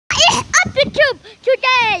YouTube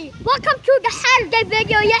today. Welcome to the Saturday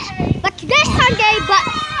video. Yes, but today's Sunday, but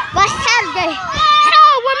Saturday. So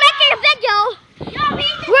we're making a video.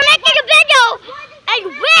 We're making a video, and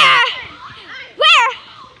where?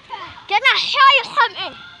 Can I show you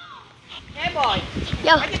something? Hey boy.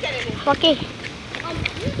 Yo, okay.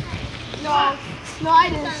 No, I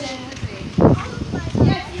didn't say anything.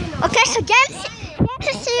 Okay, so James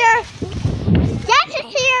is here. James is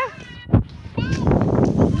here.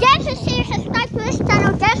 Subscribe to this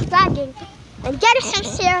channel, James Dragon. And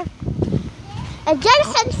Jedison's here. And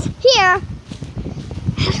Jedison's here.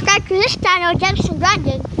 Subscribe to this channel, Jedison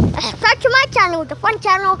Dragon. And subscribe to my channel, the fun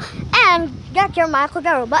channel, and get Jeremiah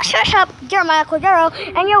Cordero. But search up Jeremiah Cordero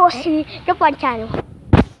and you will see the fun channel.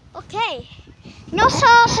 Okay. And also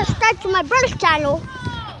subscribe to my brother's channel.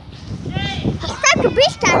 Subscribe to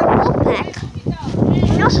Bree's channel, Wolfpack.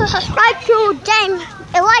 And also subscribe to James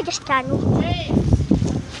Elijah's channel.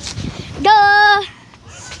 The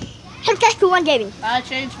Subcast 21 Gaming. I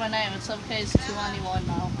changed my name. It's Subcast 291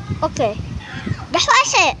 now. Okay. That's what I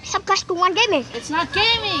said. Subcast 21 Gaming. It's not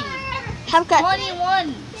gaming. Subcast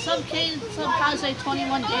 21. Subcast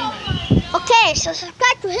 21 Gaming. Okay, so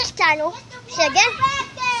subscribe to his channel. Say again.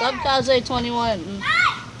 Subcast 21.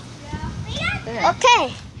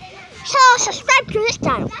 Okay. So subscribe to his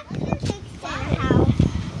channel.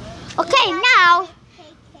 Okay, now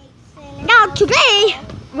today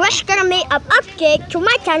we're just gonna make an update to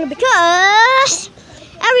my channel because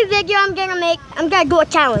every video I'm gonna make, I'm gonna do a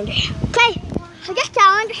challenge. Okay? So this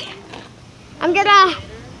challenge,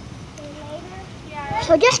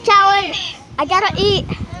 I gotta eat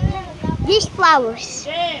these flowers.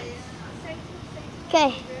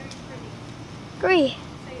 Okay. 3.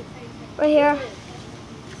 Right here.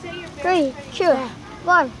 3, 2,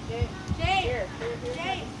 1.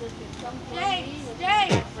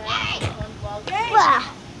 Wow.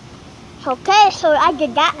 Okay, so I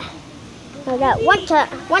did that. I got one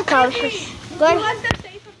challenge. Good.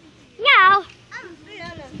 Now,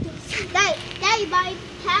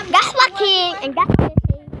 that's Lucky and that's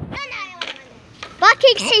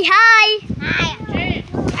Lucky. Say hi.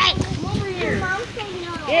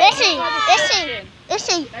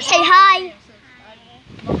 Issy, say hi.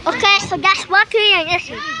 Okay, so that's Lucky and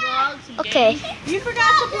Issy. Okay. You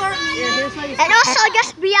forgot to blur me. And also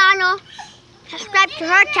just Brianna. Subscribe to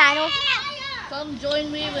her channel. Come join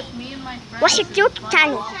me with me and my friends. What's your YouTube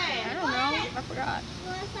channel? I don't know. I forgot.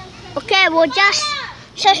 Okay, we'll just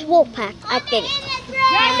search Wolfpack, I think.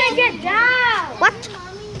 Get down. What?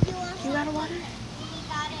 You got a water?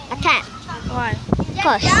 I can't. Why?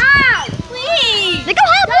 Cause Please. they don't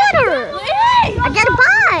have water. Please. I gotta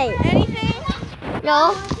buy. Anything?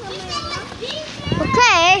 No.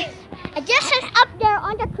 Okay. I just is up there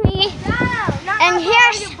on the tree. And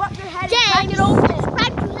here's James.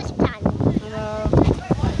 Subscribe to this channel.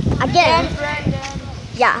 Again.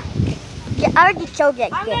 Yeah. I already showed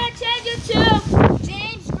it. I'm gonna change it to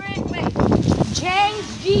James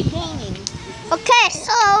G Gaming. Okay,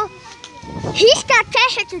 so he's got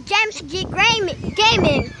attention to James G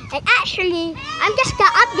Gaming, and actually, I'm just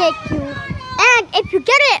gonna update you. And if you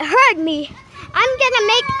didn't heard me, I'm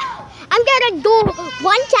gonna do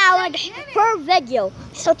one challenge per video.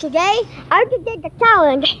 So today, I already did the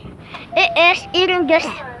challenge. It is eating this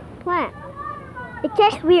plant. It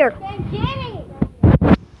tastes weird.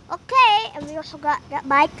 Okay, and we also got that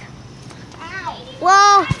bike.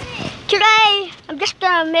 Well, today I'm just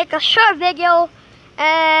gonna make a short video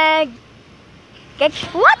and get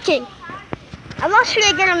watching. I'm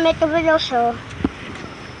actually gonna make a video, so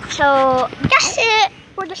that's it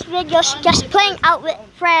for this video. Just playing out with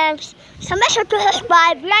friends. So make sure to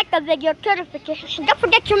subscribe, like the video, turn notifications, and don't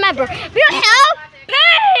forget to remember, be yourself.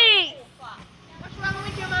 Peace. What's wrong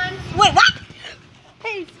with your mind? Wait, what?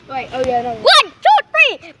 Peace. Wait. Oh yeah. No. 1, 2,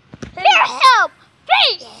 3. Be yourself.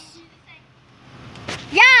 Peace.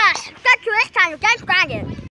 Yes. Subscribe to this channel, James Dragon.